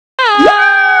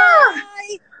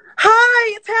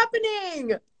it's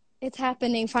happening. It's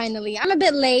happening finally. I'm a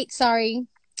bit late, sorry.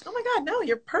 Oh my God, no,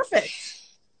 you're perfect.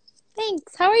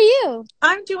 Thanks. How are you?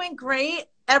 I'm doing great.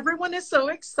 Everyone is so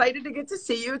excited to get to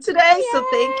see you today, so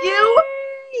thank you.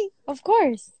 Yay! Of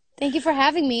course. Thank you for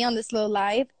having me on this little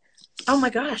live. Oh my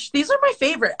gosh, these are my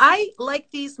favorite. I like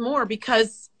these more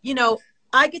because, you know,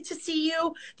 I get to see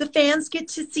you, the fans get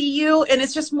to see you, and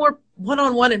it's just more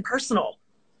one-on-one and personal.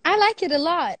 I like it a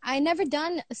lot. I never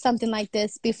done something like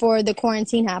this before the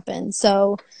quarantine happened,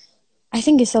 so I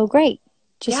think it's so great.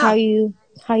 Just how you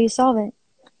solve it.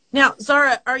 Now,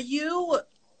 Zara, are you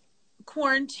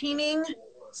quarantining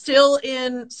still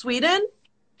in Sweden?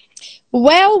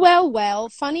 Well.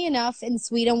 Funny enough, in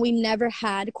Sweden, we never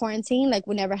had quarantine. Like,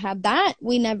 we never had that.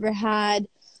 We never had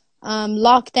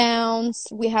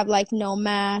lockdowns. We have, like, no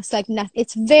masks. Like, nothing.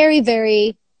 It's very,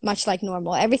 very much like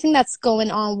normal. Everything that's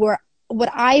going on, what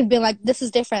I've been like, this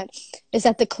is different, is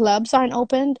that the clubs aren't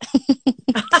opened.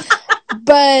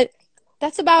 But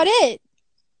that's about it.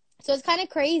 So it's kind of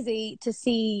crazy to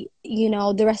see, you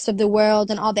know, the rest of the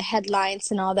world and all the headlines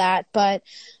and all that. But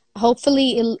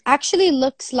hopefully it actually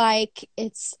looks like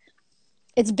it's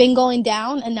been going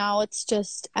down, and now it's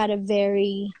just at a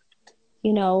very,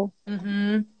 you know,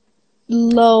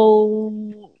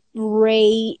 low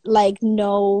rate. Like,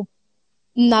 no,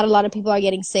 not a lot of people are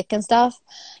getting sick and stuff.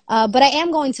 But I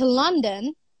am going to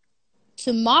London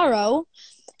tomorrow.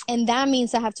 And that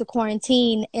means I have to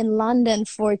quarantine in London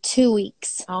for 2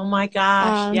 weeks. Oh my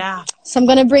gosh, yeah. So I'm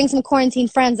going to bring some quarantine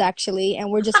friends, actually. And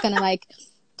we're just going to, like,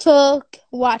 cook,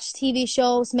 watch TV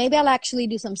shows. Maybe I'll actually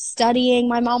do some studying.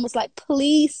 My mom was like,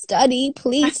 please study,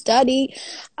 please study.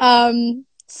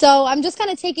 So I'm just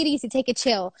going to take it easy, take it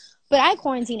chill. But I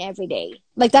quarantine every day.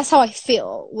 Like, that's how I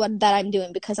feel that I'm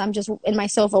doing, because I'm just in my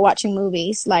sofa watching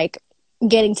movies, like,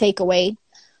 getting takeaway.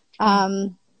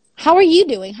 How are you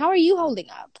doing? How are you holding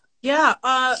up? Yeah,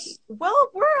 well,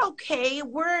 we're okay.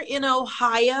 We're in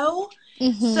Ohio,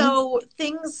 so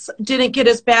things didn't get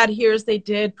as bad here as they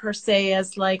did, per se,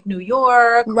 as, like, New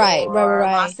York right.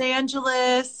 Los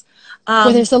Angeles.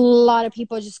 Where there's a lot of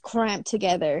people just cramped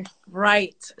together.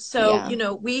 Right. So, you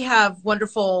know, we have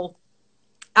wonderful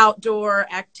outdoor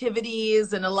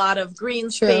activities and a lot of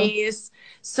green space.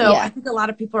 So I think a lot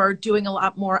of people are doing a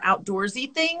lot more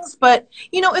outdoorsy things, but,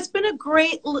 you know, it's been a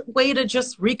great way to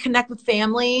just reconnect with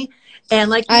family and,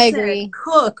 like you said,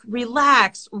 cook,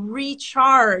 relax,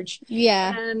 recharge,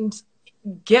 and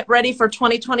get ready for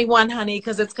 2021, honey,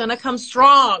 because it's going to come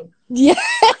strong. Yes,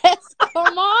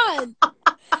 come on.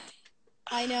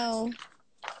 I know.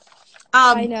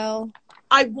 I know.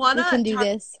 I want to. We can do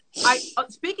this.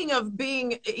 Speaking of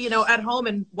being, you know, at home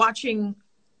and watching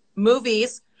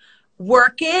movies,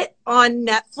 Work It on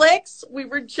Netflix. We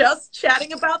were just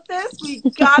chatting about this. We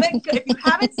got it. If you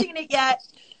haven't seen it yet,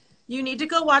 you need to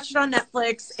go watch it on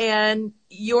Netflix. And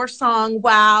your song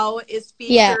 "Wow" is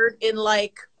featured in,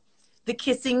 like, the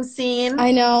kissing scene.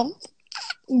 I know.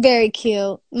 Very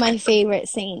cute. My favorite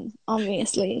scene,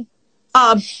 obviously.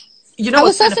 You know, I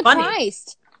was so Funny?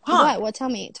 surprised. Huh? What? Tell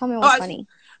me what's funny.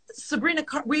 Sabrina,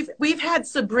 we've had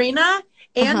Sabrina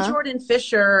and Jordan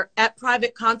Fisher at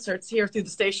private concerts here through the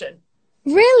station.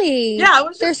 Really? Yeah,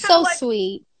 they're so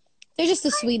sweet. They're just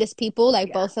the sweetest people,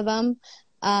 like both of them.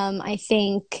 I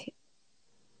think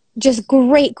just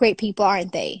great people,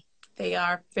 aren't they? They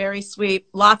are very sweet.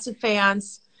 Lots of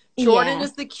fans. Jordan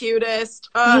is the cutest.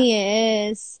 He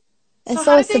is, and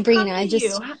so is Sabrina.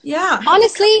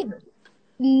 Honestly,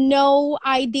 no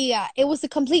idea. It was a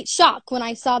complete shock when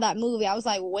I saw that movie. I was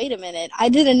like, wait a minute. I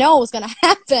didn't know it was going to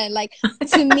happen. Like,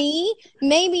 to me,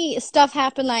 maybe stuff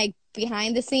happened, like,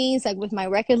 behind the scenes, like with my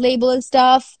record label and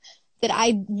stuff, that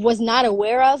I was not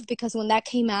aware of, because when that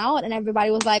came out and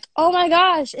everybody was like, oh my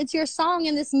gosh, it's your song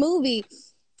in this movie,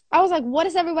 I was like, what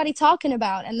is everybody talking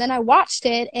about? And then I watched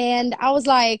it and I was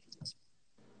like,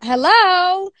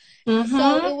 hello.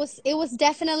 So it was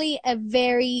definitely a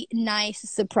very nice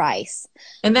surprise.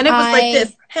 And then it was like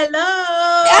this,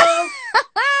 hello.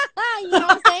 You know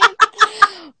what I'm saying?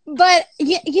 But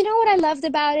you know what I loved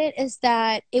about it is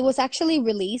that it was actually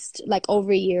released like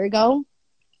over a year ago,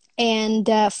 and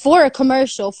for a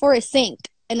commercial, for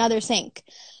another sync.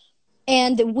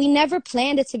 And we never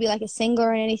planned it to be like a single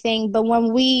or anything. But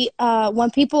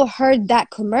when people heard that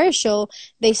commercial,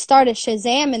 they started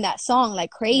Shazamming that song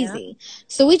like crazy.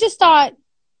 So we just thought,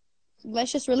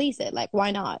 let's just release it. Like,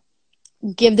 why not?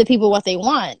 Give the people what they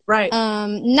want. Right.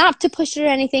 Not to push it or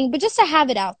anything, but just to have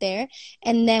it out there.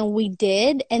 And then we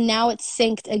did. And now it's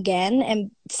synced again. And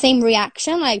same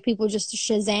reaction. Like, people just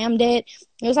Shazammed it.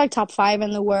 It was like top 5 in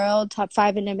the world, top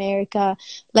 5 in America.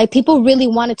 Like, people really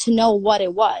wanted to know what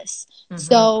it was.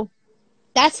 So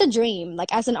that's a dream.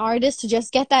 Like, as an artist, to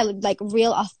just get that, like,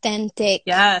 real authentic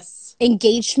yes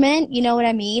engagement, you know what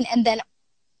I mean? And then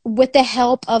with the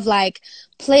help of like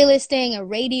playlisting and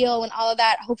radio and all of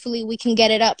that, hopefully we can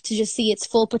get it up to just see its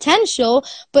full potential.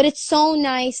 But it's so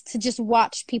nice to just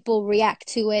watch people react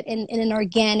to it in an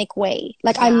organic way.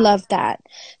 Like, I love that.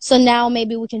 So now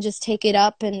maybe we can just take it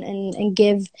up and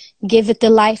give it the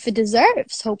life it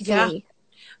deserves, hopefully.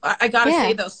 I gotta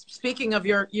say though, speaking of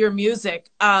your music,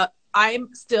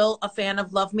 I'm still a fan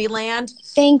of Love Me Land.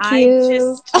 Thank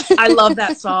you. I love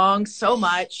that song so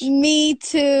much. Me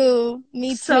too.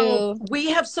 So we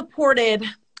have supported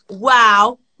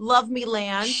Wow, Love Me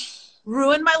Land,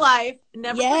 Ruin My Life,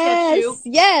 Never Forget You.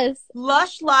 Yes.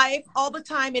 Lush Life, All the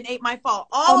Time, and Ain't My Fault.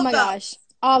 Oh my gosh.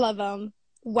 All of them.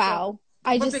 Wow. So,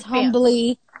 I just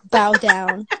humbly bow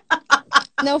down.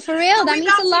 No, for real. That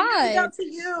means a lot. Out to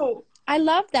you. I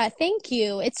love that. Thank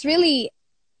you. It's really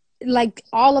like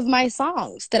all of my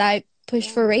songs that I push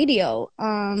for radio.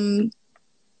 And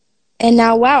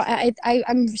now, wow,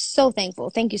 I'm so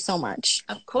thankful. Thank you so much.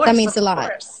 Of course. That means a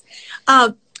lot.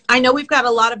 I know we've got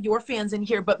a lot of your fans in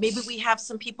here, but maybe we have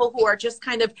some people who are just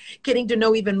kind of getting to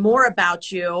know even more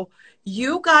about you.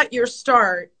 You got your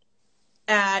start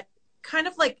at kind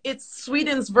of like, it's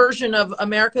Sweden's version of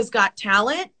America's Got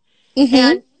Talent.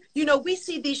 And you know, we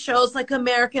see these shows like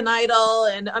American Idol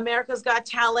and America's Got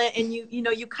Talent, and you know,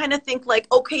 you kind of think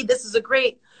like, okay, this is a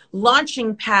great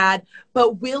launching pad,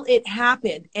 but will it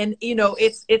happen? And you know,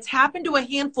 it's happened to a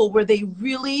handful where they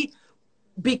really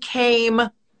became,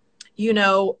 you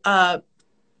know,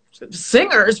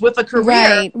 singers with a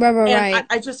career. Right.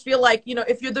 I just feel like, you know,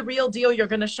 if you're the real deal, you're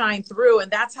going to shine through.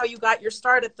 And that's how you got your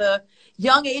start at the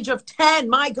young age of 10.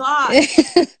 My God.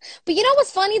 But you know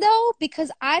what's funny though?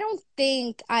 Because I don't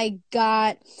think I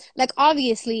got, like,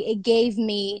 obviously it gave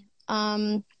me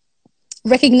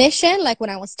recognition like when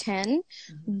I was 10,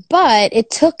 but it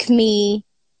took me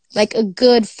like a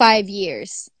good 5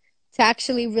 years to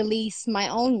actually release my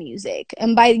own music.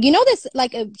 And by, you know, there's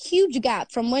like a huge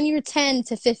gap from when you're 10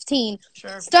 to 15.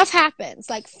 Stuff happens,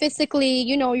 like physically,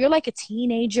 you know, you're like a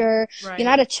teenager, you're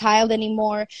not a child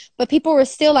anymore, but people were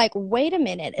still like, wait a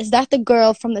minute, is that the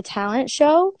girl from the talent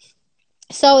show?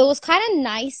 So it was kind of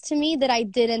nice to me that I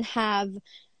didn't have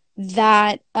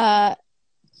that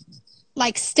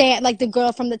like the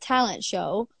girl from the talent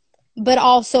show, but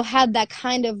also had that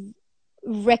kind of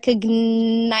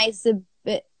recognizability.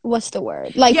 What's the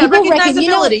word? Like, people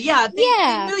recognizability.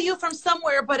 They knew you from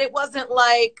somewhere, but it wasn't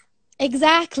like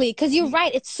exactly, because you're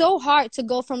right. It's so hard to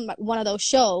go from like one of those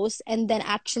shows and then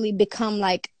actually become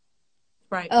like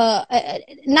not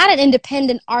an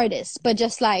independent artist, but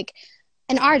just like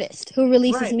an artist who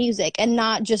releases music and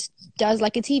not just does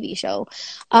like a TV show.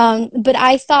 But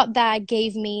I thought that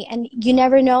gave me, and you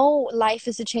never know, life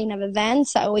is a chain of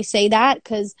events. I always say that,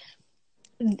 because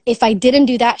if I didn't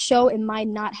do that show, it might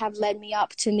not have led me up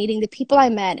to meeting the people I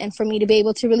met and for me to be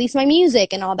able to release my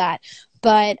music and all that.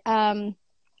 But I'm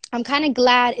kind of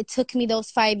glad it took me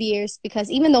those 5 years, because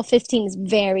even though 15 is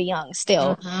very young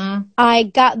still,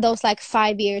 I got those like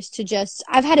 5 years to just,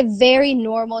 I've had a very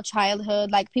normal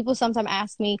childhood. Like, people sometimes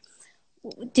ask me,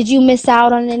 did you miss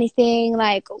out on anything?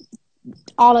 Like,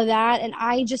 all of that. And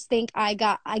I just think I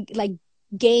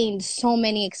gained so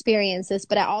many experiences,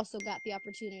 but I also got the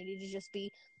opportunity to just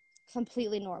be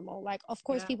completely normal. Like, of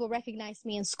course, people recognized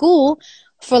me in school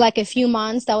for like a few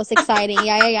months. That was exciting.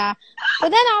 But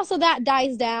then also that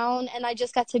dies down, and I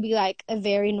just got to be like a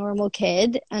very normal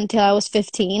kid until I was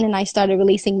 15, and I started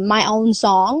releasing my own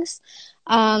songs.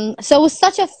 So it was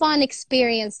such a fun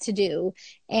experience to do.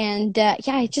 And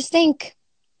I just think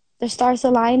the stars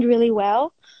aligned really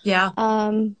well.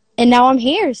 And now I'm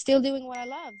here still doing what I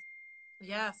love.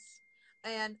 Yes.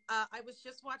 And I was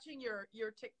just watching your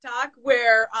TikTok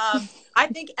where I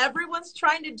think everyone's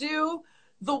trying to do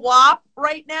the WAP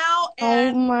right now.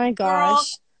 And oh my gosh. Girl,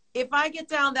 if I get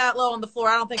down that low on the floor,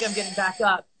 I don't think I'm getting back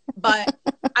up. But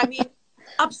I mean,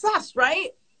 obsessed, right?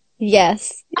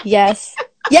 Yes.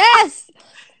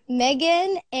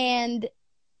 Megan and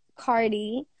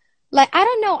Cardi. Like, I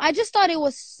don't know. I just thought it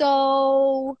was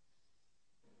so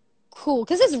cool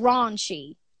because it's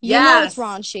raunchy. You know it's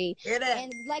raunchy. It is.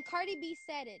 And like Cardi B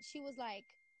said it, she was like,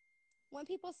 when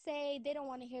people say they don't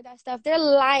want to hear that stuff, they're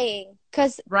lying.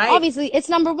 Because obviously it's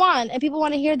number one and people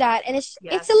want to hear that. And it's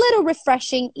a little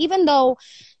refreshing, even though,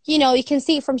 you know, you can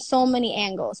see it from so many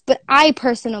angles. But I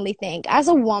personally think, as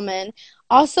a woman,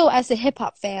 also as a hip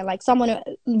hop fan, like someone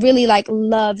who really like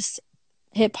loves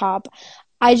hip hop,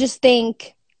 I just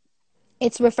think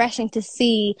it's refreshing to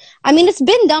see. I mean, it's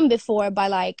been done before by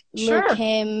like Lil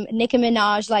Kim, Nicki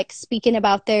Minaj, like speaking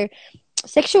about their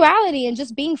sexuality and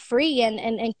just being free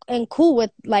and cool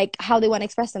with like how they want to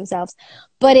express themselves.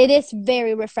 But it is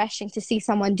very refreshing to see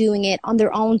someone doing it on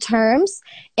their own terms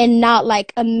and not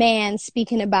like a man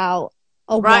speaking about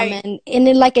a woman in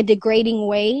like a degrading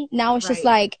way. Now it's just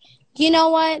like, you know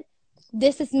what?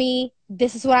 This is me.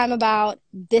 This is what I'm about.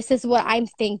 This is what I'm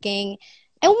thinking.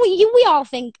 And we all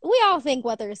think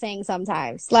what they're saying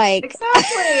sometimes. Like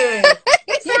exactly.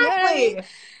 You know what I mean?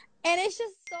 And it's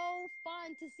just so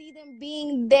fun to see them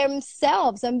being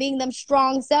themselves and being them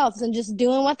strong selves and just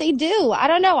doing what they do. I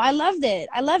don't know. I loved it.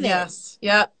 I love it. Yes.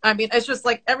 Yeah. I mean, it's just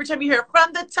like every time you hear it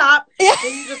from the top,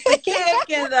 and you just the kick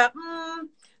and the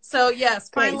So yes,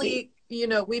 finally, you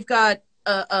know, we've got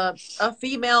a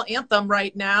female anthem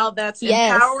right now that's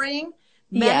empowering.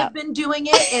 Men have been doing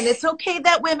it, and it's okay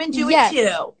that women do it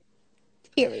too.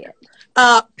 Period.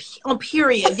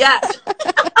 Period. Yes.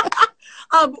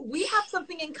 We have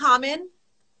something in common.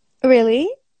 Really?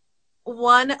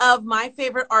 One of my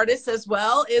favorite artists as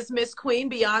well is Miss Queen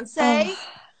Beyonce. Oh,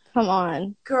 come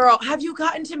on. Girl, have you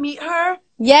gotten to meet her?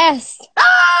 Yes.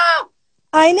 Ah!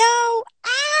 I know.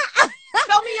 Ah!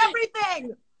 Tell me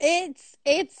everything.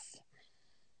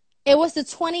 It was the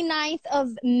 29th of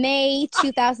May,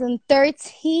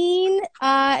 2013,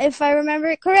 if I remember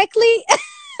it correctly.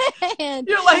 And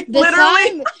you're like,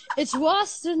 literally? It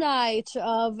was the night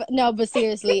of... No, but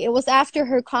seriously, it was after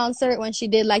her concert when she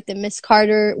did like the Miss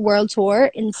Carter World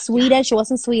Tour in Sweden. She was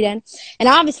in Sweden. And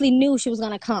I obviously knew she was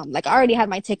going to come. Like, I already had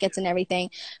my tickets and everything.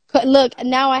 But look,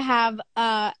 now I have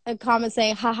a comment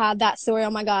saying, haha, that story, oh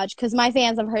my gosh. Because my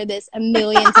fans have heard this a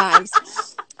million times.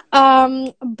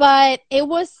 But it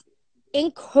was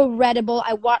incredible.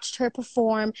 I watched her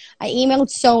perform. I emailed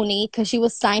Sony because she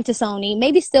was signed to Sony,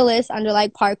 maybe still is, under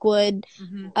like Parkwood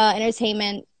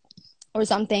Entertainment or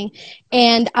something.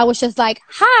 And I was just like,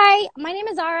 hi, my name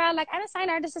is Zara, like I'm a signed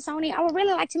artist to Sony, I would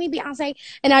really like to meet Beyonce.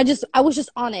 And I was just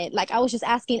on it. Like I was just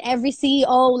asking every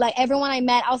CEO, like everyone I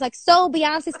met, I was like, so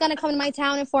Beyonce's gonna come to my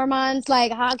town in 4 months,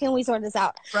 like how can we sort this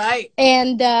out?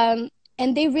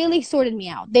 And they really sorted me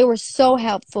out. They were so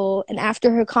helpful. And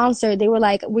after her concert, they were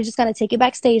like, we're just going to take you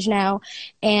backstage now.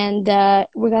 And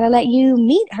we're going to let you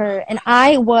meet her. And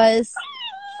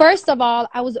first of all,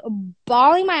 I was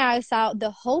bawling my eyes out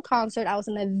the whole concert. I was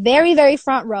in the very, very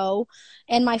front row.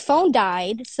 And my phone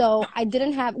died. So I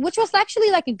didn't have, which was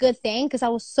actually like a good thing because I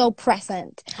was so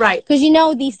present. Right. Because you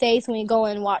know these days when you go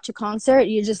and watch a concert,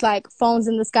 you're just like phones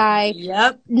in the sky.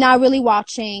 Yep. Not really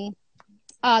watching.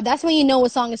 That's when you know a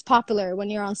song is popular,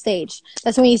 when you're on stage.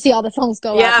 That's when you see all the phones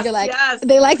go up. You're like,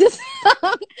 they like this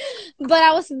song. But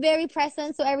I was very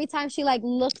present, so every time she like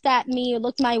looked at me or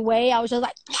looked my way, I was just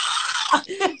like,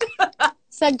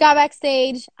 So I got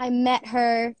backstage. I met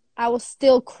her. I was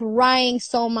still crying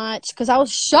so much because I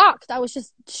was shocked. I was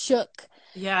just shook.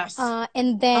 Yes.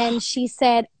 And then she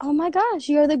said, oh my gosh,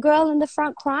 you're the girl in the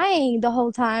front crying the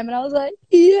whole time. And I was like,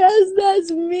 yes,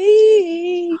 that's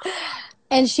me.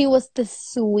 And she was the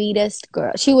sweetest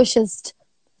girl. She was just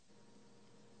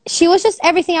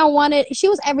everything I wanted. She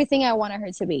was everything I wanted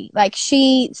her to be. Like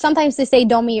sometimes they say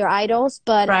don't meet your idols,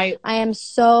 but I am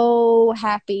so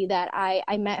happy that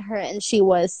I met her, and she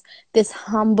was this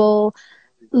humble,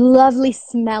 lovely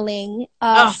smelling,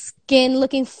 skin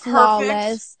looking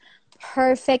flawless,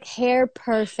 perfect hair,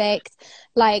 perfect,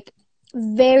 like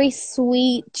very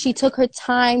sweet. She took her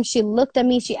time. She looked at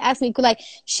me. She asked me, like,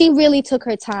 she really took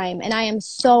her time. And I am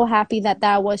so happy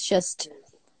that was just,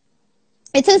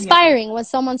 it's inspiring when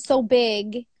someone so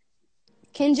big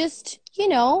can just, you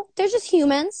know, they're just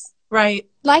humans. Right.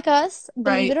 Like us.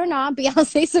 Believe it or not,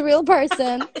 Beyonce's a real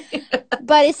person.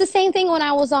 But it's the same thing when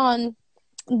I was on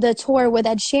the tour with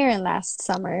Ed Sheeran last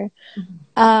summer.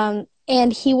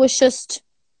 And he was just,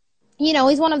 you know,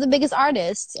 he's one of the biggest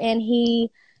artists, and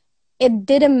it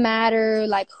didn't matter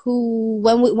like who,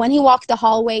 when he walked the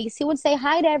hallways, he would say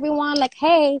hi to everyone, like,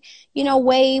 hey, you know,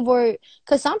 wave, or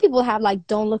because some people have like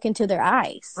don't look into their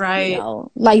eyes, you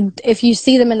know, like if you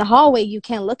see them in the hallway you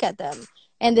can't look at them,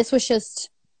 and this was just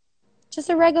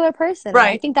a regular person.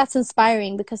 I think that's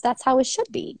inspiring because that's how it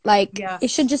should be. Like it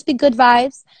should just be good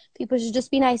vibes. People should just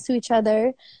be nice to each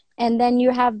other, and then you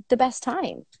have the best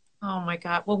time. Oh my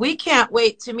God. Well, we can't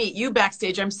wait to meet you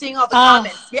backstage. I'm seeing all the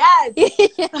comments. Yes.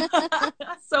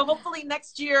 So hopefully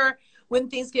next year when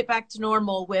things get back to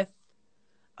normal with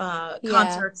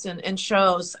concerts and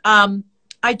shows.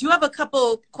 I do have a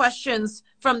couple questions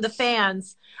from the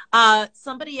fans.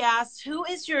 Somebody asked, who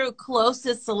is your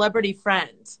closest celebrity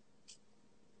friend?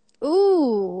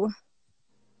 Ooh.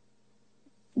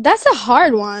 That's a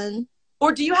hard one.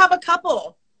 Or do you have a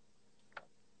couple?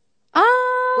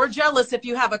 We're jealous if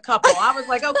you have a couple. I was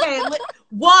like, okay,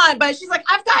 one, but she's like,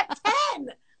 I've got 10.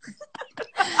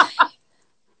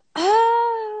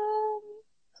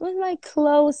 Who's my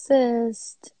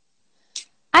closest?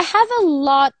 I have a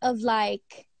lot of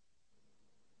like,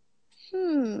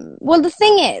 well, the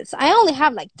thing is, I only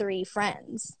have like 3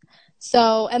 friends.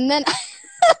 So, and then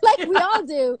like we all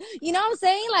do, you know what I'm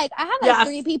saying? Like I have like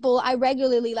 3 people I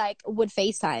regularly like would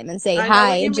FaceTime and say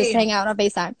hi and just hang out on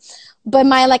FaceTime. But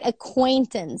my like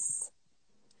acquaintance,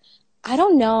 I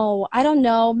don't know.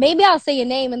 Maybe I'll say your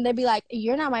name and they'll be like,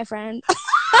 you're not my friend.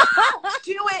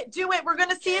 Do it. We're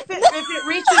gonna see if it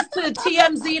reaches to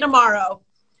TMZ tomorrow.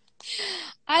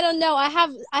 I don't know. I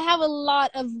have a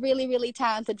lot of really, really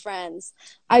talented friends.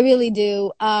 I really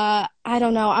do. I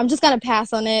don't know. I'm just gonna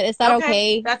pass on it. Is that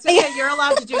okay? That's okay. You're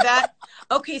allowed to do that.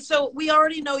 Okay, so we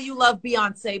already know you love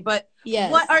Beyonce, but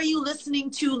what are you listening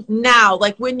to now?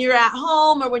 Like when you're at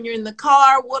home or when you're in the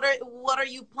car, what are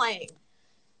you playing?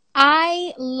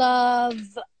 I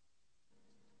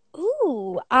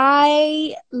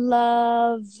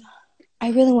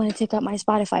really want to take up my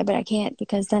Spotify, but I can't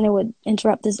because then it would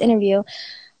interrupt this interview.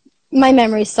 My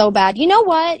memory is so bad. You know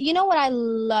what? I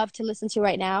love to listen to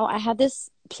right now? I have this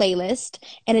playlist,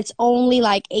 and it's only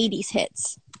like 80s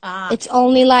hits. It's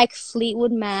only like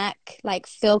Fleetwood Mac, like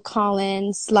Phil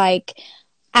Collins, like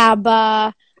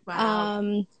ABBA,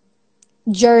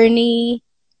 Journey,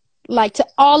 like to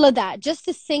all of that, just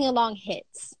to sing along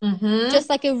hits. Just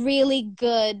like a really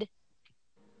good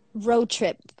road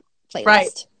trip playlist.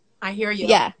 Right. I hear you.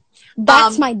 Yeah.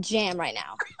 That's my jam right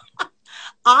now.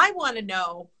 I want to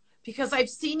know, because I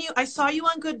saw you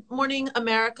on Good Morning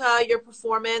America, your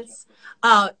performance,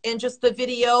 and just the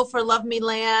video for Love Me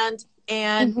Land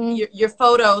and your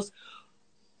photos.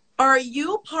 Are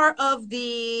you part of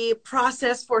the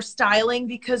process for styling?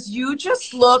 Because you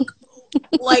just look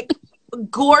like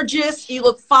gorgeous. You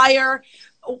look fire.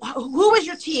 Who is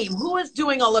your team? Who is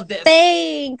doing all of this?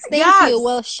 Thank you.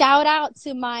 Well, shout out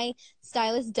to my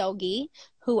stylist Dogi,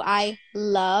 who I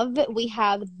love. We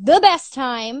have the best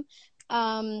time.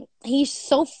 He's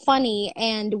so funny,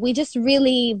 and we just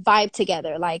really vibe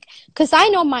together. Like, cause I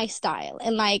know my style,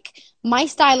 and like my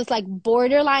style is like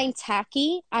borderline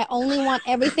tacky. I only want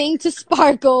everything to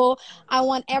sparkle. I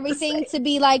want everything to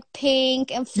be like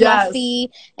pink and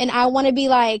fluffy, and I want to be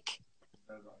like,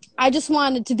 I just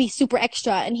wanted to be super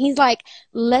extra. And he's like,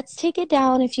 let's take it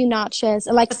down a few notches.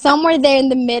 And like somewhere there in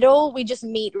the middle, we just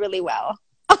meet really well.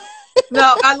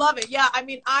 No, I love it. Yeah. I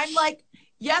mean, I'm like,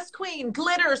 yes, queen,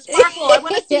 glitter, sparkle. I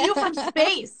want to see you from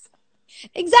space.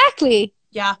 Exactly.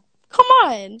 Yeah. Come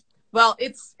on. Well,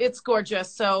 it's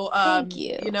gorgeous. So, thank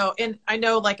you. You know, and I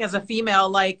know like as a female,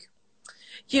 like,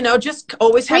 you know, just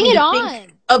always having to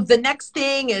think of the next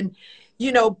thing and,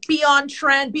 you know, be on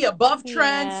trend, be above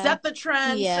trend, set the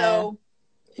trend. So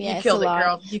you killed it,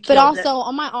 girl. You killed it. But also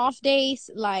on my off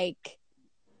days, like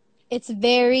it's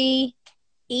very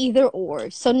either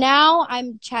or. So now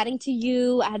I'm chatting to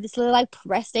you. I have this little like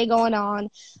press day going on.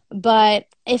 But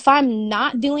if I'm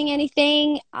not doing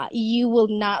anything, you will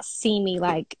not see me.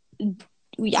 Like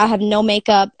I have no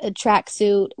makeup, a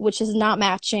tracksuit, which is not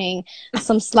matching,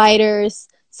 some sliders,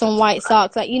 some white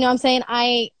socks. Like, you know what I'm saying?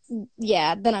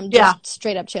 Then I'm just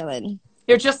straight up chilling.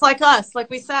 You're just like us, like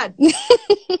we said.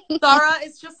 Zara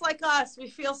is just like us. We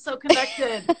feel so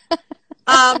connected.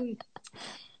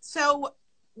 So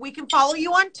we can follow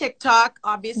you on TikTok,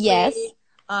 obviously. Yes.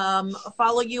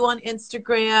 Follow you on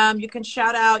Instagram. You can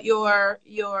shout out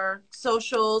your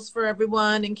socials for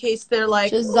everyone in case they're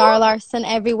like, just Zara Larsson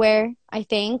everywhere, I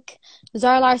think.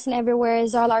 Zara Larsson everywhere,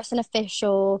 Zara Larsson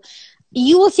official.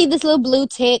 You will see this little blue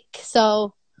tick,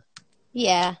 so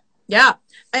yeah. Yeah.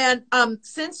 And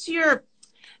since you're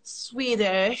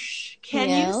Swedish, can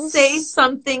you say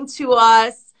something to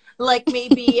us? Like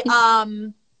maybe I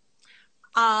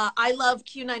love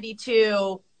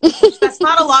Q92. That's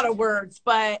not a lot of words,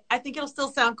 but I think it'll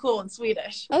still sound cool in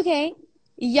Swedish. Okay.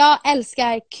 Jag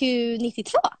älskar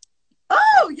Q92.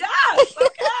 Oh, yes.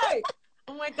 Okay.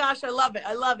 Oh my gosh, I love it.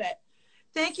 I love it.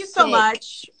 Thank you so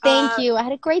much. Thank you. I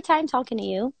had a great time talking to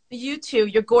you. You too.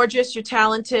 You're gorgeous. You're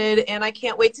talented. And I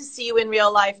can't wait to see you in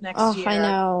real life next year. I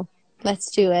know. Let's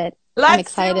do it. I'm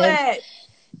excited. Do it.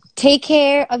 Take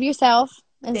care of yourself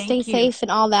and stay safe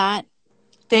and all that.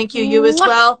 Thank you. You as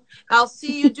well. I'll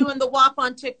see you doing the WAP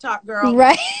on TikTok, girl.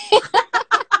 Right. Bye.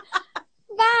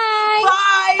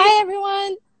 Bye. Bye,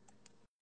 everyone.